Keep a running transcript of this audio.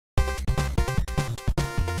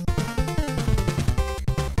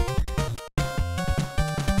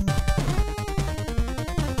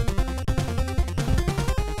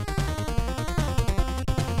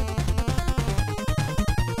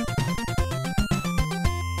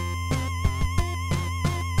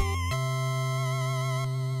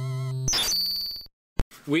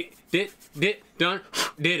We did it.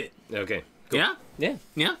 Okay. Cool. Yeah? Yeah.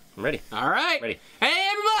 Yeah? I'm ready. All right. Ready. Hey,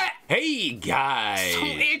 everybody! Hey, guys. So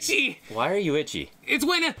itchy. Why are you itchy? It's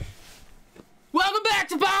winter. Welcome back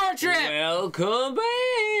to Power Trip. Welcome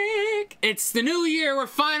back. It's the new year. We're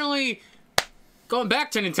finally going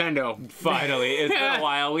back to Nintendo. Finally. It's been a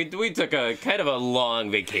while. We took a kind of a long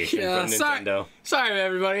vacation from Nintendo. Sorry,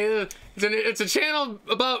 everybody. It's a channel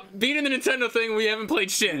about beating the Nintendo thing. We haven't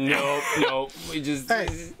played shit. Nope. We just... Hey.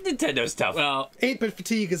 Nintend's tough. Well, 8-bit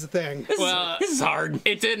fatigue is a thing. This is hard.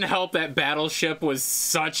 It didn't help that Battleship was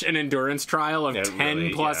such an endurance trial of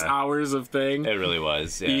 10 plus hours of thing. It really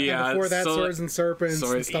was, yeah. And before that, Swords and Serpents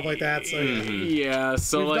and stuff like that. So yeah,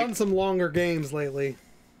 so we've done some longer games lately.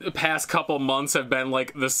 The past couple months have been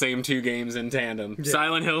like the same two games in tandem. Yeah.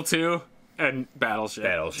 Silent Hill 2 and Battleship.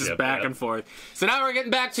 Just back and forth. So now we're getting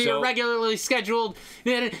back to your regularly scheduled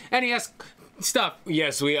NES stuff.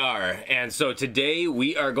 Yes, we are. And so today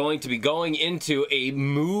we are going to be going into a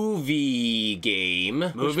movie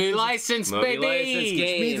game. Movie license, baby! License game.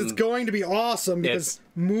 Which means it's going to be awesome because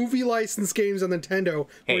movie license games on Nintendo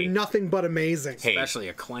were nothing but amazing. Especially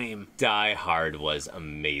Acclaim. Die Hard was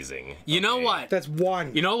amazing. You know what? That's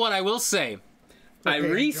one. You know what I will say? I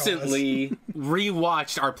recently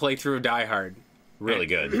rewatched our playthrough of Die Hard. Really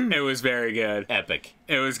good. It was very good. Epic.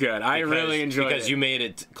 It was good. I really enjoyed it. Because you made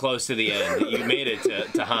it close to the end. You made it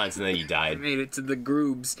to Hans and then you died. I made it to the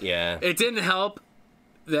groobs. Yeah. It didn't help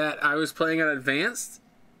that I was playing on Advanced,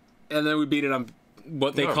 and then we beat it on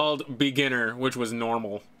what they called Beginner, which was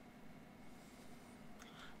normal.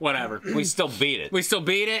 Whatever. We still beat it. We still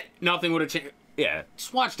beat it. Nothing would have changed. Yeah.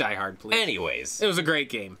 Just watch Die Hard, please. Anyways. It was a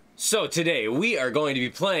great game. So today we are going to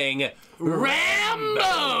be playing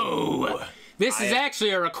Rambo! This is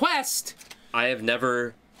actually a request. I have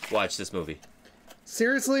never watched this movie.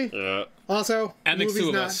 Seriously? Also,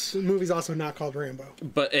 the movie's also not called Rambo.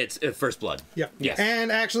 But it's First Blood. Yeah. Yes.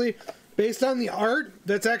 And actually, based on the art,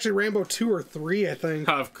 that's actually Rambo 2 or 3, I think.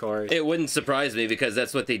 Of course. It wouldn't surprise me because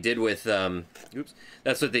that's what they did with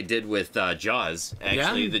that's what they did with Jaws.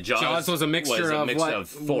 Actually, the Jaws was a mixture of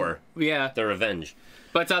 4. Yeah. The Revenge.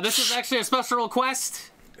 But this is actually a special request.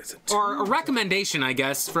 Or a recommendation, I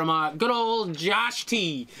guess, from good old Josh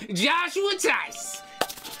T. Joshua Tice.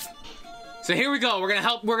 So here we go. We're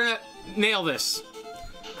gonna nail this.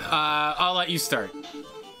 I'll let you start.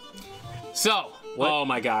 So, oh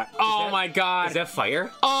my god. My god. Is that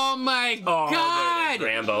fire? Oh my god.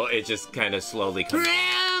 Rambo. It just kind of slowly comes.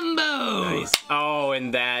 Rambo. Nice. Oh,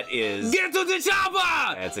 and that is. Get to the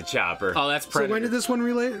chopper. That's a chopper. Oh, that's Predator. So when did this one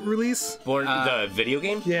release? The video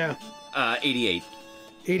game? Yeah. 88.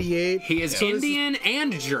 88. He is Indian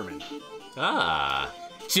and German. Ah.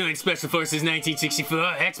 Joined Special Forces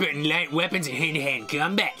 1964, expert in light weapons and hand-to-hand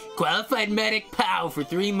combat. Qualified medic, POW for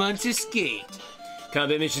 3 months escaped.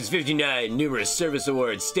 Combat missions 59, numerous service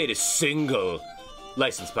awards, status single.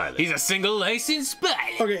 Licensed pilot. He's a single licensed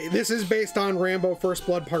pilot. Okay, this is based on Rambo First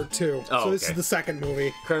Blood Part 2. Oh, so this is the second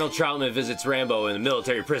movie. Colonel Troutman visits Rambo in a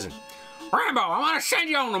military prison. Rambo, I want to send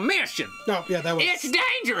you on a mission. Oh, yeah, that was... It's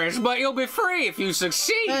dangerous, but you'll be free if you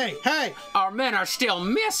succeed. Hey! Our men are still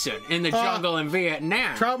missing in the jungle in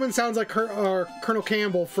Vietnam. Troutman sounds like Colonel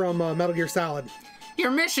Campbell from Metal Gear Solid. Your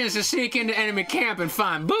mission is to sneak into enemy camp and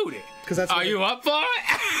find booty. Are you up for it?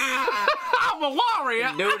 I'm a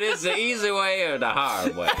warrior. Dude, it's the easy way or the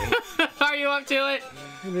hard way? Are you up to it?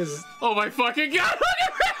 It is... Oh my fucking god!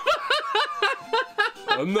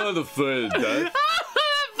 I'm not afraid of death.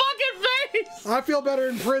 I feel better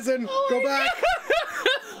in prison. Go back.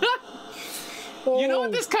 You know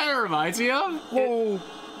what this kind of reminds me of?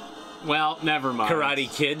 Well, never mind.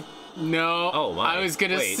 Karate Kid? No. Oh my. I was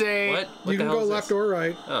gonna say. What you can go left or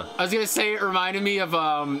right. Oh. I was gonna say it reminded me of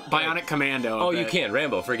Bionic Commando. Oh, you can.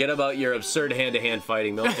 Rambo, forget about your absurd hand-to-hand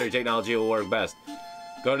fighting. Military technology will work best.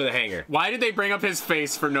 Go to the hangar. Why did they bring up his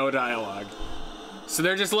face for no dialogue? So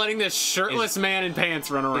they're just letting this shirtless man in pants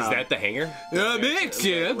run around. Is that the hangar? Nope.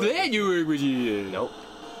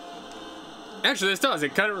 Actually, this does.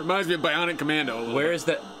 It kind of reminds me of Bionic Commando. Where is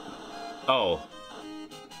the... Oh.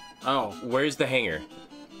 Oh. Where's the hangar?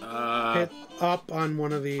 Hit up on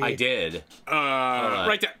one of the... I did.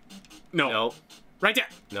 Right there. No. Nope. Right there.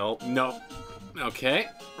 Nope. Nope. Okay.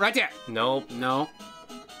 Right there. Nope. No.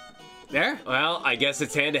 There? Well, I guess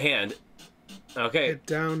it's hand-to-hand. Okay. Hit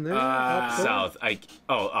down there. Up there. South.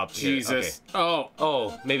 Up here. Jesus. Okay.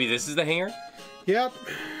 Oh, maybe this is the hangar? Yep.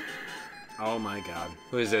 Oh my god.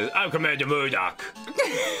 Who is this? I'm Commander Murdoch. We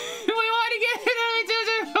want to get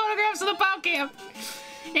photographs of the POW camp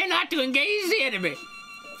and not to engage the enemy.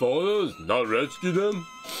 Foreigners, not rescue them?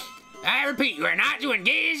 I repeat, you are not to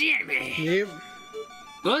engage the enemy. Yep.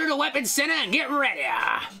 Go to the weapons center and get ready.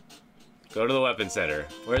 Go to the weapons center.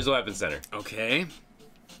 Where's the weapons center? Okay.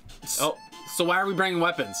 Oh. So why are we bringing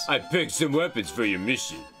weapons? I picked some weapons for your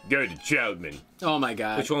mission. Go to Troutman. Oh my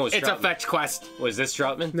god. Which one was It's Troutman? a fetch quest. Was this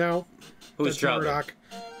Troutman? No. Who's That's Troutman? Murdoch.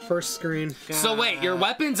 First screen. So wait, your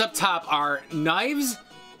weapons up top are knives,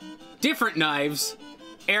 different knives,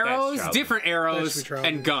 arrows, That's Troutman. different arrows, That should be Troutman.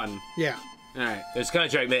 and gun. Yeah. Alright. There's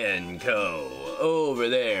Contract Man Co. over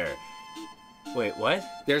there. Wait, what?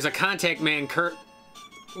 There's a contact man, Kurt.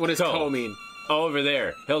 What does Co. Co mean? Over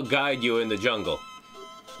there. He'll guide you in the jungle.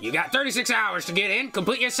 You got 36 hours to get in,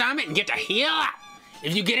 complete your assignment, and get the hell out.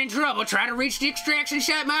 If you get in trouble, try to reach the extraction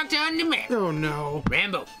site marked on the map. Oh no.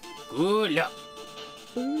 Rambo, good luck.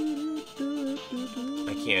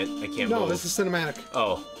 I can't No, move. this is cinematic.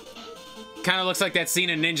 Oh. Kind of looks like that scene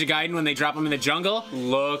in Ninja Gaiden when they drop him in the jungle.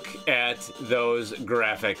 Look at those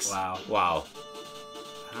graphics. Wow. Wow.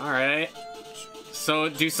 All right. So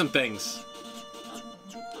do some things.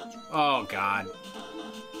 Oh God.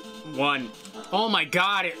 One. Oh my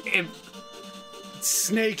God.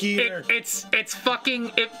 Snake Eater. It's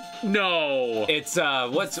fucking no. It's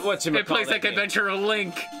what's your It plays like Adventure of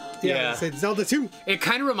Link. Yeah. It's Zelda 2. It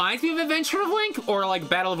kind of reminds me of Adventure of Link or like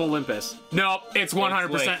Battle of Olympus. Nope, it's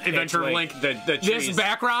 100% Link. Adventure It's of Link. Link. The This trees.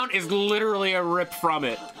 background is literally a rip from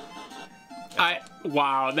it.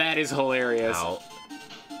 Wow, that is hilarious. Ow.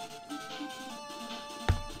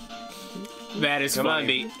 That is Come on,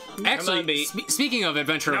 funny. B. Actually, Come on, B. speaking of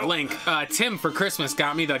Adventure of No. Link, Tim for Christmas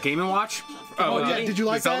got me the Game & Watch. Oh, yeah, did you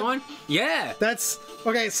like the Zelda that? one? Yeah. That's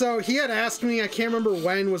okay. So he had asked me, I can't remember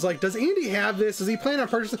when, was like, does Andy have this? Is he planning on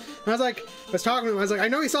purchasing? And I was like, I was talking to him. I was like, I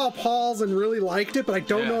know he saw Paul's and really liked it, but I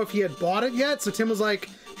don't Yeah. know if he had bought it yet. So Tim was like,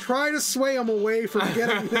 try to sway him away from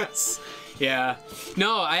getting this. Yeah.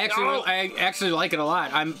 No, I actually like it a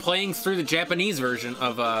lot. I'm playing through the Japanese version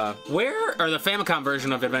of Where or the Famicom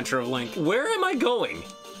version of Adventure of Link. where am I going?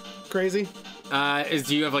 Crazy.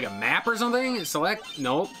 Do you have like a map or something? Select?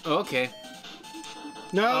 Nope. Okay.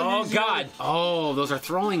 No. Oh use God. Oh, those are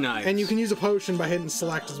throwing knives. And you can use a potion by hitting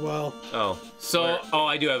select as well. Oh. So Where? Oh,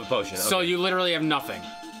 I do have a potion. so Okay. you literally have nothing.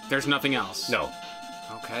 There's nothing else. No.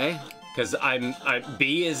 Okay. Because I'm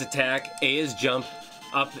B is attack, A is jump,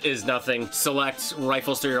 up is nothing. Select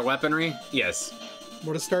rifles through your weaponry. Yes.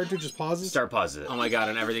 What does start do? Just pauses? Start positive. Oh my god,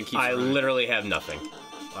 and everything keeps I running. literally have nothing.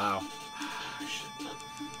 Wow.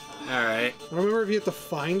 Alright. I don't remember if you have to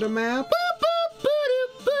find a map.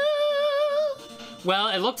 Well,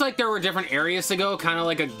 it looked like there were different areas to go, kind of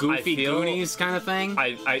like a Goofy feel- Goonies kind of thing.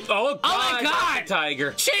 Oh God! my God!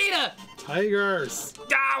 Tiger. Cheetah! Tigers.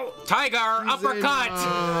 Ow! Tiger! Uppercut!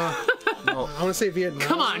 I want to say Vietnam.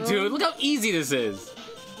 Come on, dude. Look how easy this is.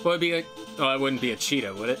 Would it be a... Oh, it wouldn't be a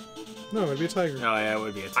cheetah, would it? No, it'd be a tiger. Oh, yeah, it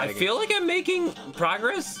would be a tiger. I feel like I'm making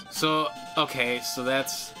progress. So, okay, so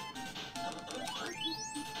that's...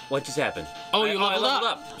 What just happened? Oh, I you leveled leveled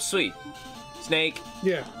up. up. Sweet. Snake.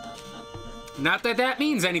 Yeah. Not that that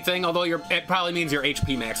means anything, although it probably means your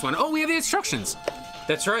HP max one. Oh, we have the instructions.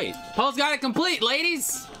 That's right. Paul's got it complete,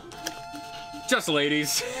 ladies. Just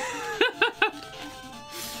ladies.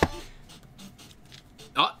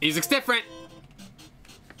 Oh, music's different.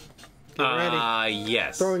 Get ready.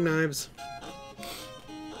 Yes. Throwing knives.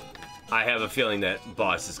 I have a feeling that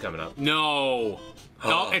boss is coming up. No.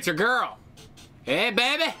 Oh, it's your girl. Hey,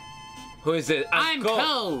 baby. Who is it? I'm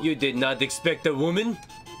Cole. You did not expect a woman?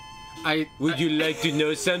 Would you like to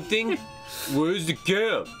know something? Where's the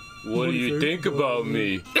camp? What do you think about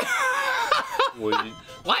me? What?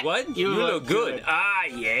 What? You look good. good. Ah,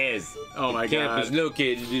 yes. Oh my the camp god. is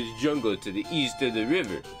located in the jungle to the east of the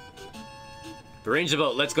river. Arrange the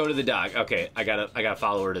boat. Let's go to the dock. Okay, I gotta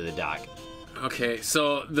follow her to the dock. Okay,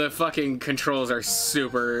 so the fucking controls are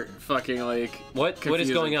super fucking like What is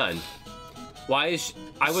confusing. going on? Why is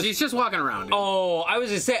She's just walking around. Dude. Oh, I was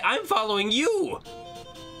gonna say I'm following you.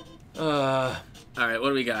 All right, what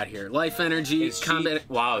do we got here? Life energy, Is combat.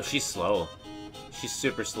 Wow, she's slow. She's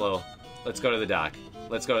super slow. Let's go to the dock.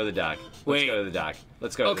 Let's go to the dock. Wait. Let's go to the dock.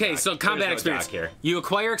 Let's go to the dock. Okay, so combat There's no experience. dock here. You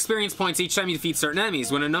acquire experience points each time you defeat certain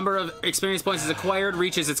enemies. When a number of experience points is acquired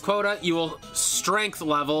reaches its quota, your strength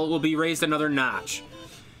level will be raised another notch.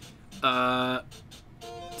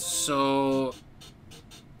 So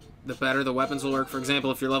the better the weapons will work. For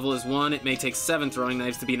example, if your level is 1, it may take 7 throwing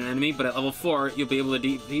knives to beat an enemy, but at level 4, you'll be able to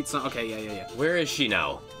defeat some. Okay, yeah. Where is she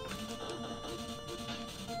now?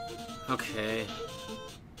 Okay.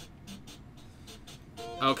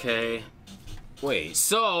 Okay. Wait.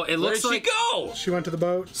 So it Where looks did like. she go? She went to the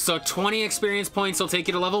boat. So 20 experience points will take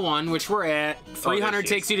you to level 1, which we're at. 300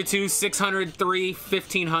 she takes is. you to 2, 600 3,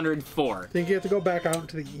 1500 4. Think you have to go back out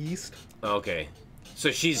to the east. Okay.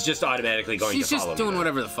 So she's just automatically going She's to follow me. just doing then.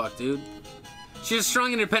 whatever the fuck, dude. She's a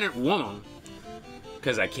strong, independent woman.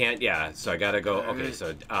 Because I can't, yeah, so I gotta go, okay,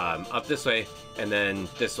 so up this way, and then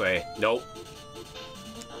this way. Nope.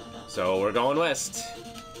 So we're going west.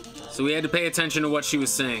 So we had to pay attention to what she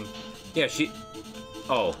was saying. Yeah,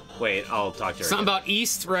 oh, wait, I'll talk to her Something again. about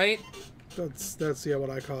east, right? That's yeah, what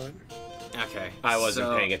I call it. Okay. I wasn't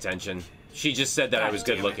so- paying attention. She just said that I God was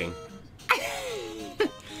damn good it. looking.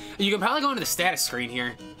 You can probably go into the status screen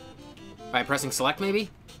here. By pressing select, maybe?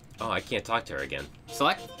 Oh, I can't talk to her again.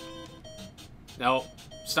 Select? No.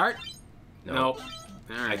 Start? No. Nope.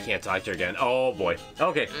 All I right. can't talk to her again. Oh, boy.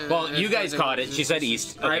 Okay, well, you guys caught it. She said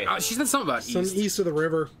east. All right. Okay. She said something about Some east. east of the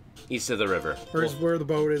river, East of the river. or is where the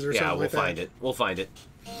boat is, or Yeah, something we'll like that. find it. We'll find it.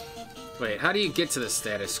 Wait, how do you get to the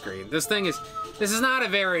status screen? This is not a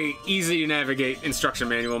very easy to navigate instruction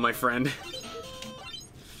manual, my friend.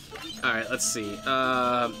 All right, let's see.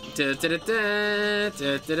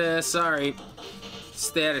 Sorry.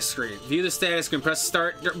 Status screen. View the status screen. Press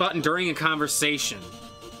start button during a conversation.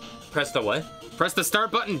 Press the what? Press the start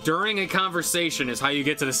button during a conversation is how you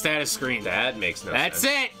get to the status screen. That makes no That's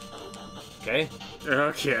sense. it. Okay.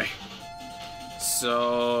 Okay.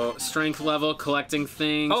 So, strength level, collecting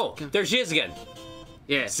things. Oh, there she is again.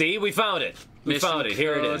 yeah. See, we found it. We Mission found it.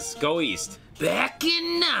 Here it code. is. Go east. Back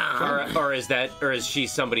in now. Or is she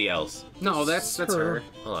somebody else? No, that's her.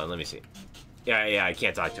 Hold on, let me see. Yeah, I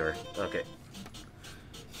can't talk to her. Okay.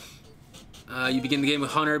 You begin the game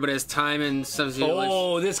with Hunter, but as time and subsidy life.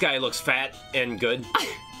 Oh, this guy looks fat and good.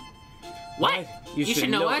 What? You should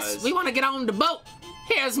know us. We want to get on the boat.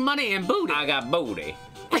 Here's money and booty. I got booty.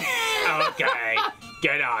 Okay,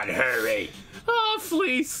 get on, hurry. Oh,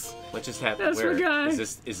 fleece. What just happened? That's Where my guy. is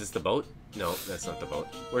this the boat? No, that's not the boat.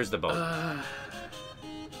 Where's the boat?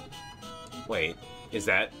 Wait, is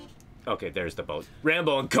that? Okay, there's the boat.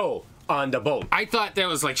 Rambo and Co. on the boat. I thought that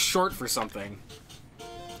was like short for something.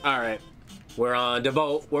 All right. We're on the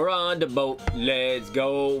boat. We're on the boat. Let's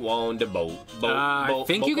go on the boat. Boat. I boat.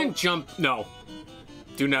 think boat, you can boat. jump. No.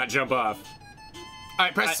 Do not jump off. All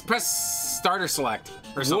right, press start or select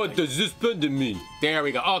or something. What does this pen mean? There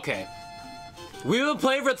we go. Okay. We've been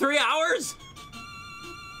playing for 3 hours?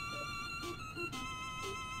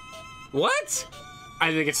 What?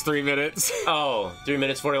 I think it's 3 minutes. Oh, 3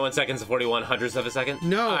 minutes, 41 seconds, and 41 hundredths of a second?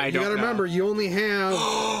 No, I you don't gotta know. remember, you only have.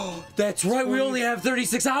 That's right, we only have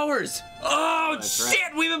 36 hours. Oh, That's shit,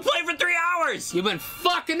 right. we've been playing for 3 hours. You've been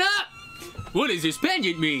fucking up. What does this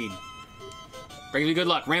pendant mean? Brings me good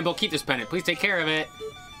luck. Rambo, keep this pendant. Please take care of it.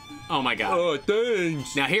 Oh my god. Oh,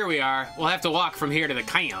 thanks. Now here we are. We'll have to walk from here to the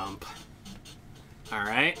camp. All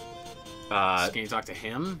right. Can you talk to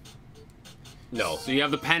him? No. So you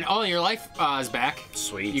have the pen. Oh, your life is back.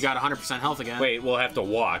 Sweet. You got 100% health again. Wait, we'll have to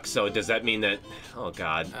walk, so does that mean that... Oh,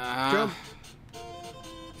 God. Jump.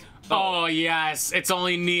 Oh, yes. It's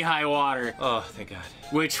only knee-high water. Oh, thank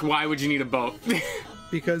God. Why would you need a boat?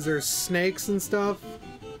 Because there's snakes and stuff.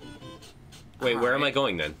 Wait, where am I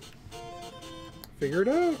going then? Figure it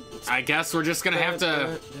out. I guess we're just gonna have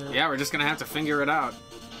to... Yeah, we're just gonna have to figure it out.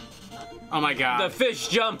 Oh my god. The fish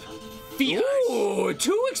jump. fish. Ooh,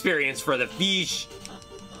 2 experience for the fish.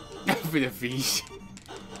 For the fish.